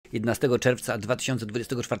11 czerwca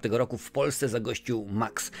 2024 roku w Polsce zagościł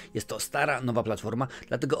Max. Jest to stara, nowa platforma,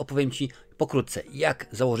 dlatego opowiem Ci pokrótce, jak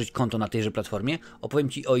założyć konto na tejże platformie, opowiem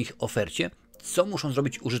Ci o ich ofercie, co muszą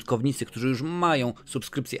zrobić użytkownicy, którzy już mają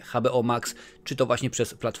subskrypcję HBO Max, czy to właśnie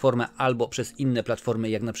przez platformę, albo przez inne platformy,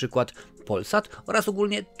 jak na przykład Polsat, oraz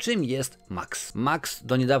ogólnie czym jest Max. Max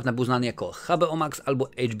do niedawna był znany jako HBO Max albo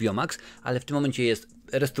HBO Max, ale w tym momencie jest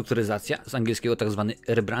restrukturyzacja, z angielskiego tak zwany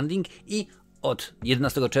rebranding, i od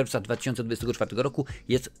 11 czerwca 2024 roku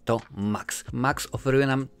jest to Max. Max oferuje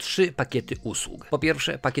nam 3 pakiety usług. Po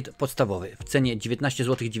pierwsze, pakiet podstawowy w cenie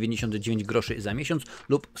 19,99 zł za miesiąc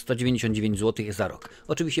lub 199 zł za rok.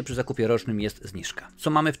 Oczywiście przy zakupie rocznym jest zniżka. Co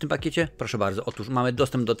mamy w tym pakiecie? Proszę bardzo, otóż mamy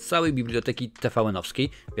dostęp do całej biblioteki TVN-owskiej.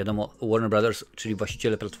 Wiadomo, Warner Brothers, czyli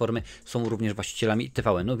właściciele platformy, są również właścicielami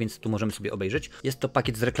TVN-u, więc tu możemy sobie obejrzeć. Jest to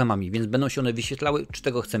pakiet z reklamami, więc będą się one wyświetlały, czy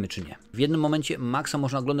tego chcemy, czy nie. W jednym momencie Maxa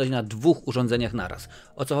można oglądać na 2 urządzeniach naraz.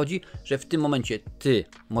 O co chodzi? Że w tym momencie Ty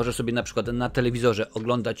możesz sobie na przykład na telewizorze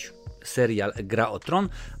oglądać serial Gra o Tron,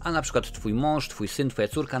 a na przykład Twój mąż, Twój syn, Twoja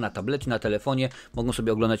córka na tablecie, na telefonie mogą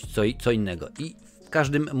sobie oglądać co innego. I w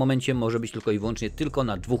każdym momencie może być tylko i wyłącznie tylko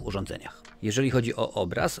na 2 urządzeniach. Jeżeli chodzi o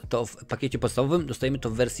obraz, to w pakiecie podstawowym dostajemy to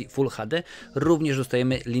w wersji Full HD, również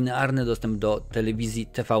dostajemy linearny dostęp do telewizji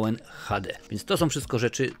TVN HD. Więc to są wszystko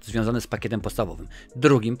rzeczy związane z pakietem podstawowym.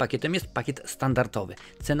 Drugim pakietem jest pakiet standardowy.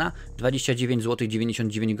 Cena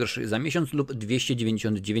 29,99 zł za miesiąc lub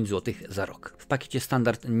 299 zł za rok. W pakiecie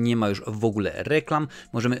standard nie ma już w ogóle reklam.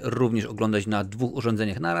 Możemy również oglądać na 2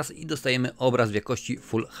 urządzeniach naraz i dostajemy obraz w jakości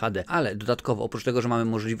Full HD. Ale dodatkowo, oprócz tego, że mamy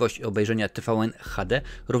możliwość obejrzenia TVN HD,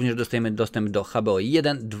 również dostajemy dostęp do HBO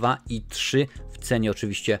 1, 2 i 3 w cenie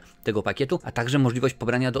oczywiście tego pakietu, a także możliwość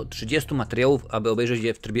pobrania do 30 materiałów, aby obejrzeć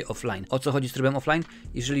je w trybie offline. O co chodzi z trybem offline?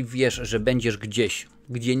 Jeżeli wiesz, że będziesz gdzieś,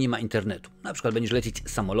 gdzie nie ma internetu, na przykład będziesz lecieć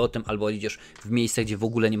samolotem albo jedziesz w miejsce, gdzie w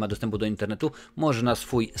ogóle nie ma dostępu do internetu, możesz na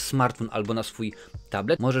swój smartfon albo na swój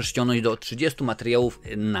tablet możesz ściągnąć do 30 materiałów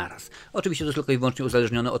naraz. Oczywiście to jest tylko i wyłącznie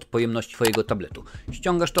uzależnione od pojemności Twojego tabletu.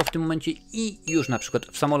 Ściągasz to w tym momencie i już na przykład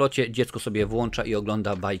w samolocie dziecko sobie włącza i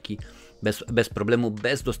ogląda bajki bez problemu,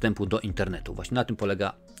 bez dostępu do internetu. Właśnie na tym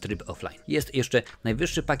polega tryb offline. Jest jeszcze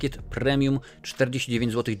najwyższy pakiet premium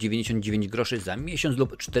 49,99 zł za miesiąc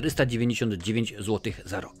lub 499 zł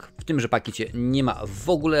za rok. W tymże pakiecie nie ma w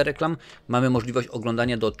ogóle reklam. Mamy możliwość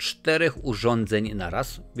oglądania do 4 urządzeń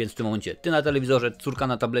naraz, więc w tym momencie Ty na telewizorze, córka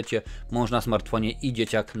na tablecie, mąż na smartfonie i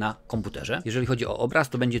dzieciak na komputerze. Jeżeli chodzi o obraz,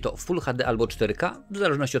 to będzie to Full HD albo 4K, w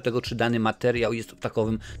zależności od tego, czy dany materiał jest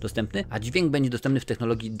takowym dostępny, a dźwięk będzie dostępny w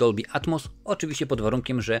technologii Dolby Atmos, oczywiście pod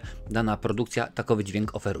warunkiem, że dana produkcja takowy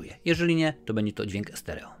dźwięk oferuje. Jeżeli nie, to będzie to dźwięk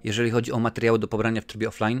stereo. Jeżeli chodzi o materiały do pobrania w trybie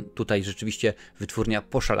offline, tutaj rzeczywiście wytwórnia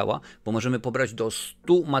poszalała, bo możemy pobrać do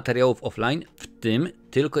 100 materiałów offline, w tym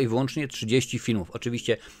tylko i wyłącznie 30 filmów.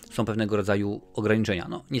 Oczywiście są pewnego rodzaju ograniczenia,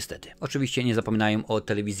 no niestety. Oczywiście nie zapominają o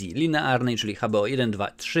telewizji linearnej, czyli HBO 1,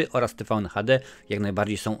 2, 3 oraz TVN HD, jak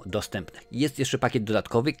najbardziej są dostępne. Jest jeszcze pakiet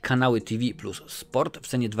dodatkowy, kanały TV plus sport w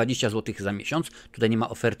cenie 20 zł za miesiąc. Tutaj nie ma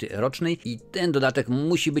oferty rocznej i ten dodatek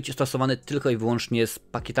musi być stosowany tylko i wyłącznie z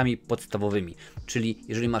pakietami podstawowymi. Czyli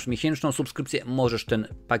jeżeli masz miesięczną subskrypcję, możesz ten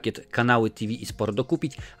pakiet kanały TV i sport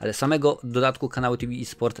dokupić, ale samego dodatku kanały TV i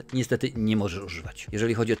sport niestety nie możesz używać.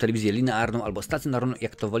 Jeżeli chodzi o telewizję linearną albo stacjonarną,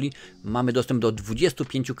 jak to woli, mamy dostęp do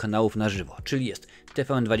 25 kanałów na żywo, czyli jest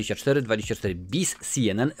TVN24, 24 BIS,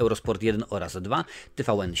 CNN, Eurosport 1 oraz 2,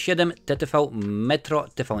 TVN7, TTV, Metro,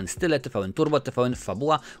 TVN Style, TVN Turbo, TVN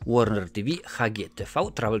Fabuła, Warner TV,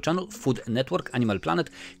 HGTV, Travel Channel, Food Network, Animal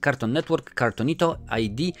Planet, Cartoon Network, Cartoonito,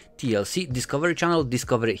 ID, TLC, Discovery Channel,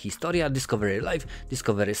 Discovery Historia, Discovery Life,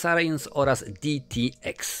 Discovery Science oraz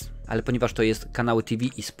DTX. Ale ponieważ to jest kanały TV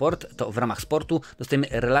i sport, to w ramach sportu dostajemy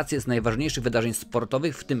relacje z najważniejszych wydarzeń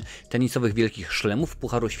sportowych, w tym tenisowych wielkich szlemów,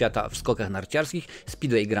 Pucharu Świata w skokach narciarskich,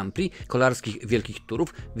 Speedway Grand Prix, kolarskich wielkich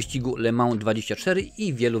turów, wyścigu Le Mans 24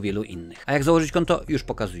 i wielu innych. A jak założyć konto? Już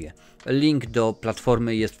pokazuję. Link do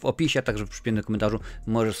platformy jest w opisie, a także w przypiętym komentarzu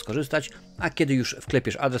możesz skorzystać. A kiedy już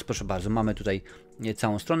wklepiesz adres, proszę bardzo, mamy tutaj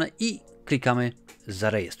całą stronę i klikamy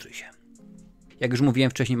zarejestruj się. Jak już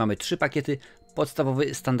mówiłem wcześniej, mamy 3 pakiety.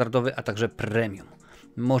 Podstawowy, standardowy, a także premium.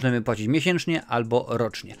 Możemy płacić miesięcznie albo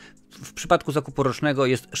rocznie. W przypadku zakupu rocznego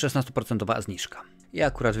jest 16% zniżka. Ja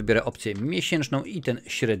akurat wybiorę opcję miesięczną i ten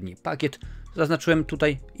średni pakiet zaznaczyłem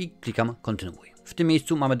tutaj i klikam kontynuuj. W tym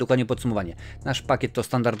miejscu mamy dokładnie podsumowanie. Nasz pakiet to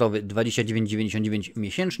standardowy 29,99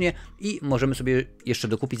 miesięcznie i możemy sobie jeszcze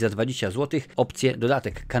dokupić za 20 zł opcję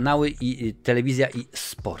dodatek, kanały i telewizja i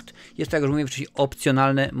sport. Jest to, jak już mówiłem wcześniej,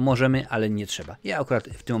 opcjonalne, możemy, ale nie trzeba. Ja akurat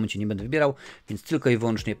w tym momencie nie będę wybierał, więc tylko i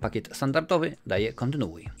wyłącznie pakiet standardowy daję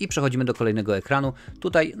kontynuuj. I przechodzimy do kolejnego ekranu.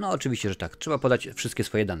 Tutaj, no oczywiście, że tak, trzeba podać wszystkie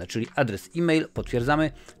swoje dane, czyli adres e-mail,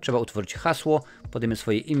 potwierdzamy, trzeba utworzyć hasło, podajemy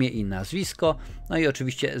swoje imię i nazwisko, no i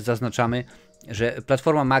oczywiście zaznaczamy, że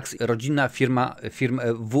platforma Max, rodzinna firm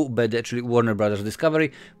WBD, czyli Warner Brothers Discovery,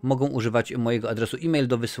 mogą używać mojego adresu e-mail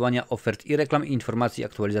do wysyłania ofert i reklam i informacji,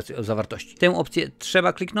 aktualizacji o zawartości. Tę opcję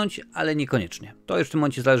trzeba kliknąć, ale niekoniecznie. To już w tym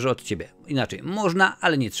momencie zależy od Ciebie. Inaczej, można,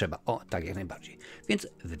 ale nie trzeba. O, tak jak najbardziej. Więc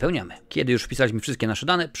wypełniamy. Kiedy już wpisaliśmy wszystkie nasze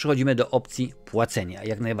dane, przechodzimy do opcji płacenia,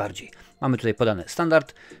 jak najbardziej. Mamy tutaj podane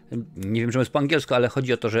standard, nie wiem czemu jest po angielsku, ale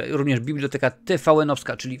chodzi o to, że również biblioteka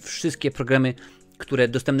TVN-owska, czyli wszystkie programy, które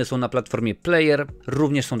dostępne są na platformie Player,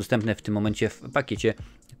 również są dostępne w tym momencie w pakiecie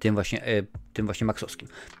tym właśnie maxowskim.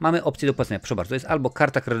 Mamy opcję do płacenia, proszę bardzo, to jest albo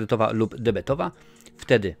karta kredytowa lub debetowa.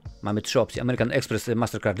 Wtedy mamy trzy opcje: American Express,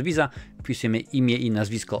 Mastercard, Visa. Wpisujemy imię i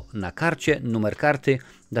nazwisko na karcie, numer karty,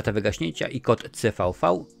 data wygaśnięcia i kod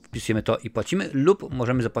CVV. Wpisujemy to i płacimy, lub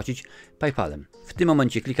możemy zapłacić PayPalem. W tym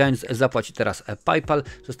momencie, klikając zapłać teraz PayPal,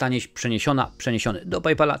 zostaniesz przeniesiony do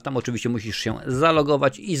PayPala. Tam oczywiście musisz się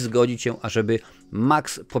zalogować i zgodzić się, ażeby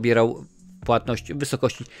Max pobierał płatność w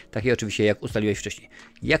wysokości takiej oczywiście, jak ustaliłeś wcześniej.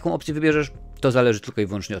 Jaką opcję wybierzesz, to zależy tylko i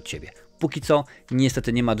wyłącznie od Ciebie. Póki co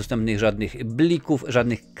niestety nie ma dostępnych żadnych blików,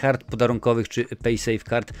 żadnych kart podarunkowych czy PaySafe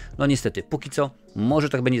kart. No niestety, póki co, może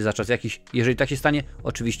tak będzie za czas jakiś. Jeżeli tak się stanie,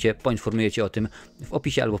 oczywiście poinformuję Cię o tym w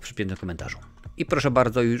opisie albo w przypiętym komentarzu. I proszę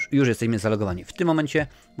bardzo, już jesteśmy zalogowani. W tym momencie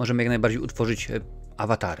możemy jak najbardziej utworzyć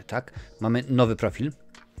awatary, tak? Mamy nowy profil,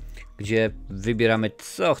 gdzie wybieramy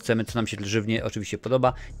co chcemy, co nam się żywnie oczywiście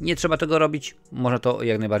podoba. Nie trzeba tego robić, można to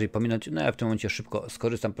jak najbardziej pominąć. No ja w tym momencie szybko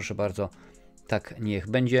skorzystam, proszę bardzo. Tak niech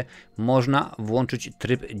będzie. Można włączyć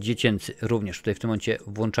tryb dziecięcy również. Tutaj w tym momencie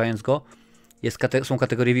włączając go są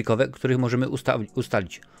kategorie wiekowe, których możemy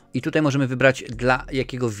ustalić. I tutaj możemy wybrać dla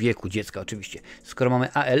jakiego wieku dziecka oczywiście. Skoro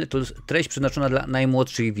mamy AL, to jest treść przeznaczona dla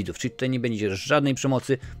najmłodszych widzów, czyli tutaj nie będzie żadnej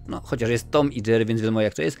przemocy, no chociaż jest Tom i Jerry, więc wiadomo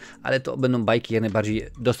jak to jest, ale to będą bajki jak najbardziej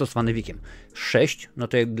dostosowane wiekiem. 6, no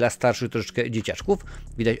to jak dla starszych troszeczkę dzieciaczków,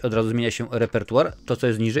 widać od razu zmienia się repertuar, to co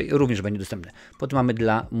jest niżej również będzie dostępne. Potem mamy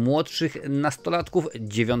dla młodszych nastolatków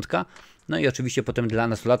 9, no i oczywiście potem dla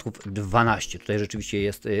nastolatków 12, tutaj rzeczywiście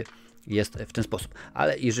jest w ten sposób.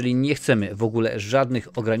 Ale jeżeli nie chcemy w ogóle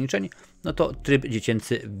żadnych ograniczeń, no to tryb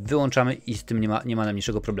dziecięcy wyłączamy i z tym nie ma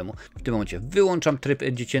najmniejszego problemu. W tym momencie wyłączam tryb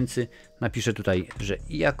dziecięcy, napiszę tutaj, że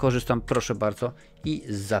ja korzystam, proszę bardzo, i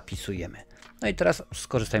zapisujemy. No i teraz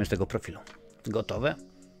skorzystajmy z tego profilu. Gotowe?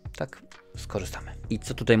 Tak, skorzystamy. I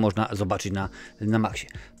co tutaj można zobaczyć na Maxie?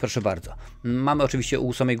 Proszę bardzo. Mamy oczywiście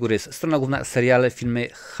u samej góry jest strona główna, seriale, filmy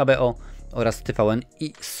HBO oraz TVN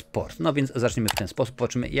i sport. No więc zaczniemy w ten sposób,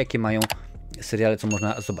 zobaczymy jakie mają seriale, co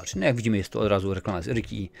można zobaczyć. No jak widzimy, jest tu od razu reklama z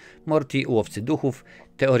Ricky i Morty, Łowcy duchów,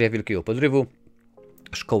 Teoria wielkiego podrywu,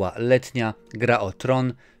 Szkoła letnia, Gra o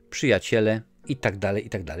tron, Przyjaciele i tak dalej, i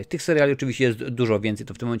tak dalej. Tych seriali oczywiście jest dużo więcej,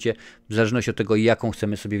 to w tym momencie w zależności od tego, jaką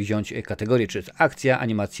chcemy sobie wziąć kategorię, czy jest akcja,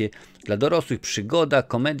 animacje dla dorosłych, przygoda,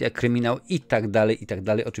 komedia, kryminał i tak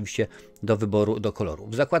dalej, oczywiście do wyboru, do koloru.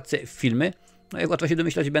 W zakładce filmy, no jak łatwo się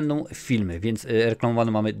domyślać, będą filmy, więc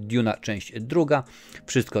reklamowaną mamy Duna część druga,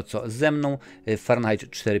 Wszystko co ze mną, Fahrenheit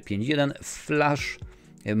 451, Flash,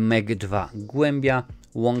 Meg 2, Głębia,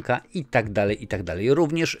 Łąka i tak dalej.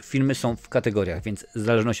 Również filmy są w kategoriach, więc w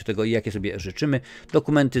zależności od tego, jakie sobie życzymy,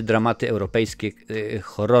 dokumenty, dramaty europejskie,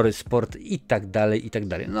 horrory, sport i tak dalej.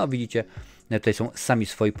 No widzicie, tutaj są sami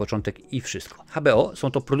swój początek i wszystko. HBO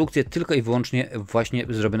są to produkcje tylko i wyłącznie właśnie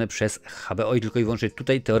zrobione przez HBO i tylko i wyłącznie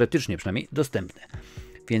tutaj teoretycznie przynajmniej dostępne.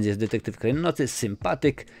 Więc jest Detektyw Krainy Nocy,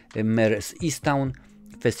 Sympatyk, Mare z Easttown,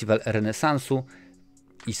 Festiwal Renesansu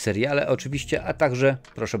i seriale oczywiście, a także,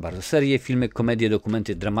 proszę bardzo, serie, filmy, komedie,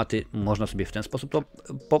 dokumenty, dramaty, można sobie w ten sposób to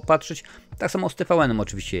popatrzeć. Tak samo z TVN-em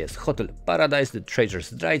oczywiście jest Hotel Paradise, The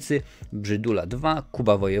Traitors, Zdrajcy, Brzydula 2,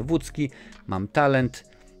 Kuba Wojewódzki, Mam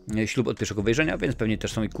talent, Ślub od pierwszego wejrzenia, więc pewnie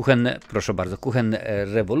też są i kuchenne, proszę bardzo, kuchenne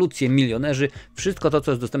rewolucje, milionerzy, wszystko to,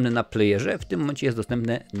 co jest dostępne na playerze, w tym momencie jest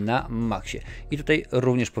dostępne na Maxie. I tutaj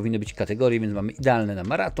również powinny być kategorie, więc mamy idealne na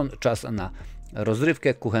maraton, czas na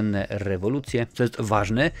rozrywkę, kuchenne rewolucje. Co jest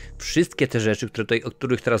ważne, wszystkie te rzeczy, o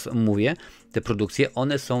których teraz mówię, te produkcje,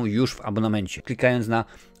 one są już w abonamencie. Klikając na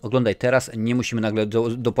oglądaj teraz, nie musimy nagle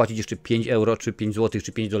dopłacić jeszcze 5 euro, czy 5 zł,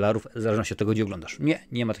 czy 5 dolarów, w zależności od tego, gdzie oglądasz.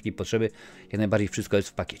 Nie ma takiej potrzeby, jak najbardziej wszystko jest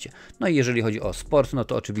w pakiecie. No i jeżeli chodzi o sport, no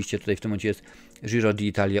to oczywiście tutaj w tym momencie jest Giro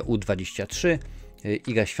d'Italia U23,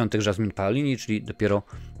 Iga Świątek, Jasmine Paolini, czyli dopiero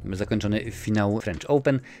zakończony finał French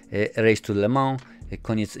Open, Race to Le Mans,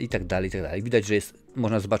 Koniec i tak dalej, i tak dalej. Widać, że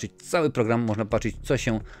można zobaczyć cały program, można patrzeć,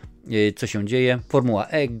 co się dzieje. Formuła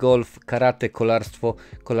E, golf, karate,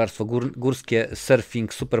 kolarstwo górskie,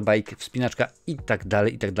 surfing, superbike, wspinaczka i tak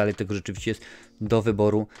dalej, i tak dalej. Tego rzeczywiście jest do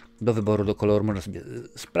wyboru, do koloru. Można sobie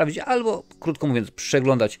sprawdzić, albo krótko mówiąc,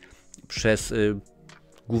 przeglądać przez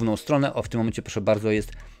główną stronę. W tym momencie, proszę bardzo,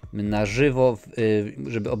 jest na żywo,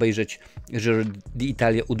 żeby obejrzeć Giro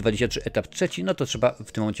d'Italia U23 etap 3, no to trzeba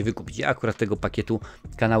w tym momencie wykupić. Ja akurat tego pakietu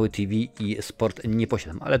kanały TV i sport nie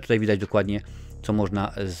posiadam, ale tutaj widać dokładnie, co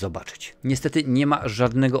można zobaczyć. Niestety nie ma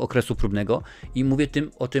żadnego okresu próbnego i mówię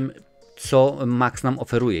o tym, co Max nam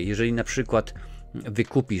oferuje. Jeżeli na przykład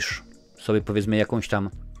wykupisz sobie, powiedzmy, jakąś tam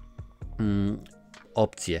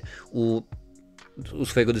opcję u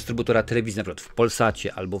swojego dystrybutora telewizji, na przykład w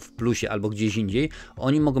Polsacie, albo w Plusie, albo gdzieś indziej,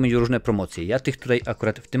 oni mogą mieć różne promocje. Ja tych tutaj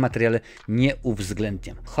akurat w tym materiale nie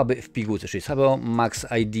uwzględniam. Huby w pigułce, czyli HBO Max,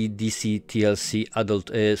 ID, DC, TLC,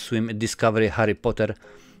 Adult Swim, Discovery, Harry Potter,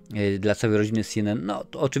 dla całej rodziny CNN, no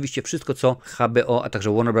to oczywiście wszystko, co HBO, a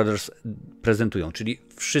także Warner Brothers prezentują, czyli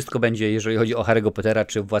wszystko będzie, jeżeli chodzi o Harry'ego Pottera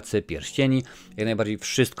czy Władcę Pierścieni, jak najbardziej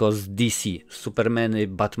wszystko z DC, Supermany,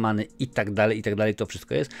 Batmany i tak dalej, to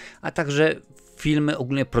wszystko jest, a także filmy,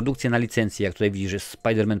 ogólnie produkcje na licencję, jak tutaj widzisz, jest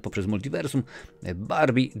Spider-Man poprzez multiversum,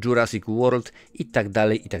 Barbie, Jurassic World i tak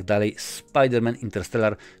dalej, Spider-Man,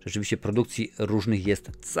 Interstellar, rzeczywiście produkcji różnych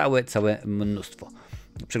jest całe mnóstwo.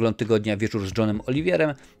 Przegląd tygodnia, wieczór z Johnem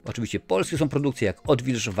Oliwierem. Oczywiście polskie są produkcje jak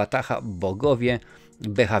Odwilż, Wataha, Bogowie,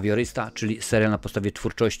 Behawiorysta, czyli serial na podstawie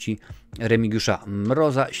twórczości Remigiusza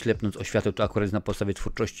Mroza. Ślepnąc o światło to akurat jest na podstawie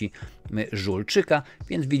twórczości Żulczyka,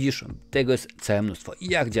 więc widzisz, tego jest całe mnóstwo. I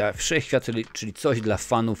jak działa wszechświat, czyli coś dla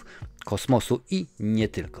fanów kosmosu i nie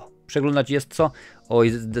tylko. Przeglądać jest co? Oj,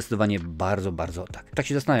 zdecydowanie bardzo tak. Tak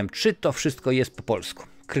się zastanawiam, czy to wszystko jest po polsku.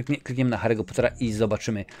 Klikniemy na Harry'ego Pottera i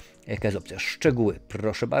zobaczymy, jaka jest opcja. Szczegóły,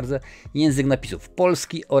 proszę bardzo. Język napisów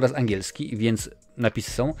polski oraz angielski, więc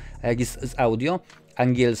napisy są. A jak jest z audio,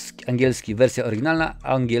 angielski wersja oryginalna,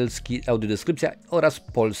 angielski audiodeskrypcja oraz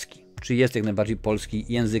polski. Czy jest jak najbardziej polski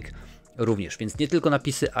język również, więc nie tylko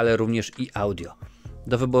napisy, ale również i audio.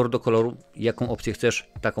 Do wyboru, do koloru, jaką opcję chcesz,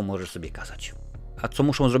 taką możesz sobie kazać. A co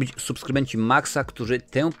muszą zrobić subskrybenci Maxa, którzy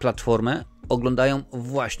tę platformę oglądają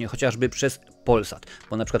właśnie chociażby przez Polsat,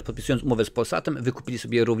 bo na przykład podpisując umowę z Polsatem wykupili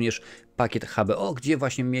sobie również pakiet HBO, gdzie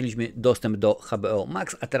właśnie mieliśmy dostęp do HBO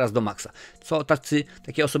Max, a teraz do Maxa. Co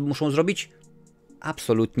takie osoby muszą zrobić?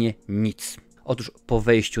 Absolutnie nic. Otóż po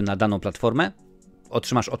wejściu na daną platformę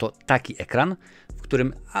otrzymasz oto taki ekran, w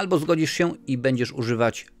którym albo zgodzisz się i będziesz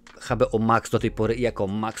używać HBO Max do tej pory jako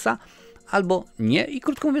Maxa, albo nie i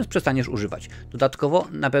krótko mówiąc przestaniesz używać. Dodatkowo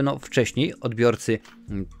na pewno wcześniej odbiorcy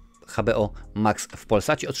HBO Max w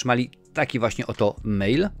Polsacie otrzymali taki właśnie oto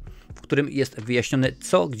mail, w którym jest wyjaśnione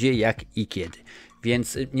co, gdzie, jak i kiedy.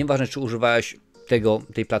 Więc nieważne, czy używałeś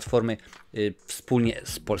tej platformy wspólnie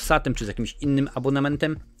z Polsatem, czy z jakimś innym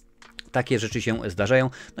abonamentem, takie rzeczy się zdarzają.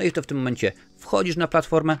 No i to w tym momencie wchodzisz na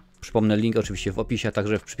platformę, przypomnę link oczywiście w opisie, a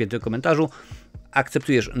także w przypiętym komentarzu,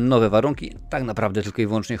 akceptujesz nowe warunki, tak naprawdę tylko i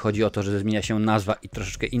wyłącznie chodzi o to, że zmienia się nazwa i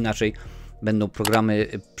troszeczkę inaczej będą programy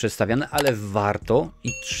przedstawiane, ale warto i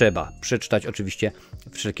trzeba przeczytać oczywiście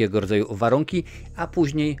wszelkiego rodzaju warunki, a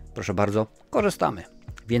później, proszę bardzo, korzystamy.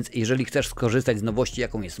 Więc jeżeli chcesz skorzystać z nowości,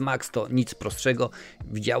 jaką jest Max, to nic prostszego.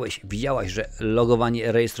 Widziałaś, że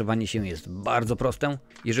logowanie, rejestrowanie się jest bardzo proste.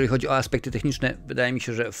 Jeżeli chodzi o aspekty techniczne, wydaje mi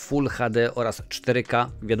się, że Full HD oraz 4K,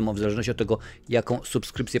 wiadomo, w zależności od tego, jaką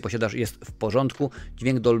subskrypcję posiadasz, jest w porządku.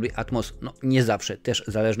 Dźwięk Dolby Atmos, no nie zawsze, też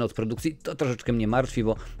zależny od produkcji. To troszeczkę mnie martwi,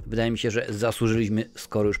 bo wydaje mi się, że zasłużyliśmy,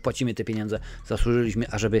 skoro już płacimy te pieniądze, zasłużyliśmy,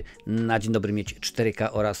 ażeby na dzień dobry mieć 4K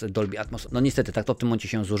oraz Dolby Atmos. No niestety, tak to w tym momencie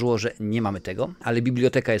się złożyło, że nie mamy tego, ale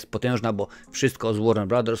biblioteka jest potężna, bo wszystko z Warner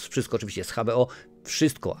Brothers, wszystko oczywiście z HBO,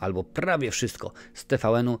 wszystko albo prawie wszystko z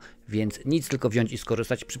TVN-u, więc nic, tylko wziąć i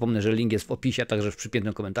skorzystać. Przypomnę, że link jest w opisie, a także w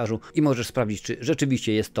przypiętym komentarzu i możesz sprawdzić, czy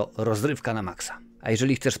rzeczywiście jest to rozrywka na maksa. A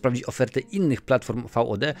jeżeli chcesz sprawdzić ofertę innych platform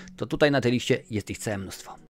VOD, to tutaj na tej liście jest ich całe mnóstwo.